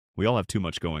We all have too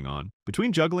much going on.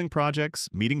 Between juggling projects,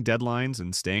 meeting deadlines,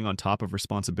 and staying on top of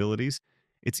responsibilities,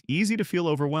 it's easy to feel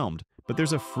overwhelmed, but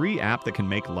there's a free app that can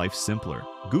make life simpler.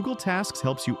 Google Tasks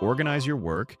helps you organize your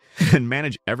work and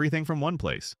manage everything from one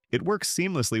place. It works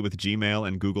seamlessly with Gmail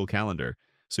and Google Calendar,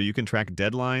 so you can track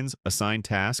deadlines, assign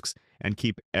tasks, and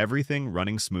keep everything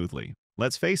running smoothly.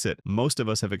 Let's face it, most of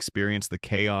us have experienced the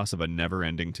chaos of a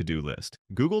never-ending to-do list.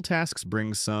 Google Tasks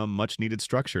brings some much-needed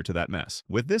structure to that mess.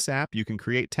 With this app, you can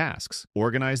create tasks,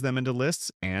 organize them into lists,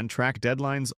 and track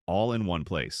deadlines all in one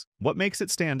place. What makes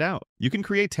it stand out? You can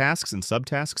create tasks and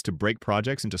subtasks to break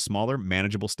projects into smaller,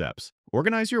 manageable steps.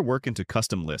 Organize your work into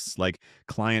custom lists like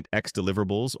client X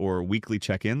deliverables or weekly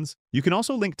check-ins. You can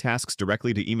also link tasks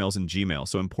directly to emails in Gmail,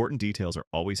 so important details are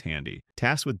always handy.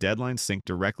 Tasks with deadlines sync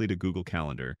directly to Google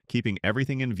Calendar, keeping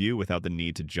everything in view without the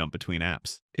need to jump between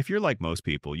apps. If you're like most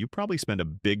people, you probably spend a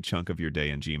big chunk of your day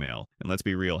in Gmail. And let's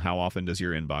be real, how often does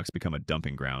your inbox become a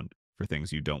dumping ground for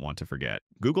things you don't want to forget?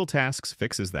 Google Tasks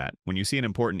fixes that. When you see an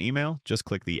important email, just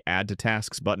click the Add to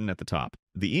Tasks button at the top.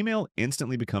 The email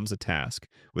instantly becomes a task,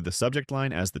 with the subject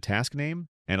line as the task name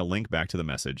and a link back to the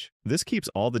message. This keeps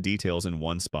all the details in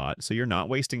one spot, so you're not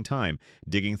wasting time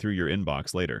digging through your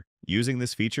inbox later. Using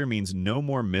this feature means no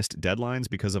more missed deadlines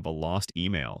because of a lost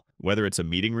email. Whether it's a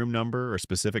meeting room number or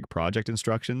specific project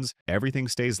instructions, everything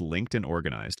stays linked and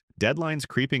organized. Deadlines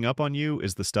creeping up on you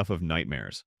is the stuff of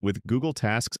nightmares. With Google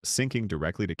Tasks syncing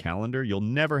directly to Calendar, you'll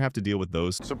never have to deal with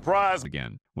those surprise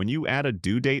again. When you add a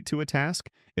due date to a task,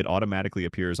 it automatically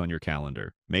appears on your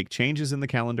calendar. Make changes in the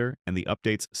calendar, and the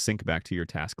updates sync back to your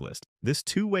task list. This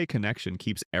two-way connection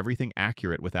keeps everything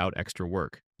accurate without extra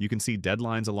work. You can see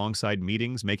deadlines alongside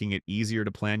meetings, making it easier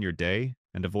to plan your day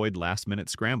and avoid last-minute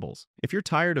scrambles. If you're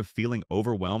tired of feeling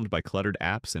overwhelmed by cluttered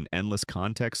apps and endless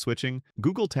context switching,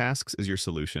 Google Tasks is your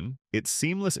solution. Its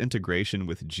seamless integration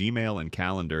with Gmail and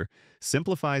Calendar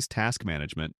simplifies task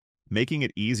management, making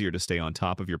it easier to stay on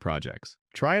top of your projects.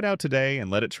 Try it out today and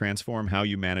let it transform how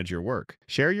you manage your work.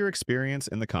 Share your experience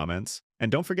in the comments,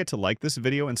 and don't forget to like this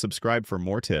video and subscribe for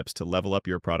more tips to level up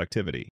your productivity.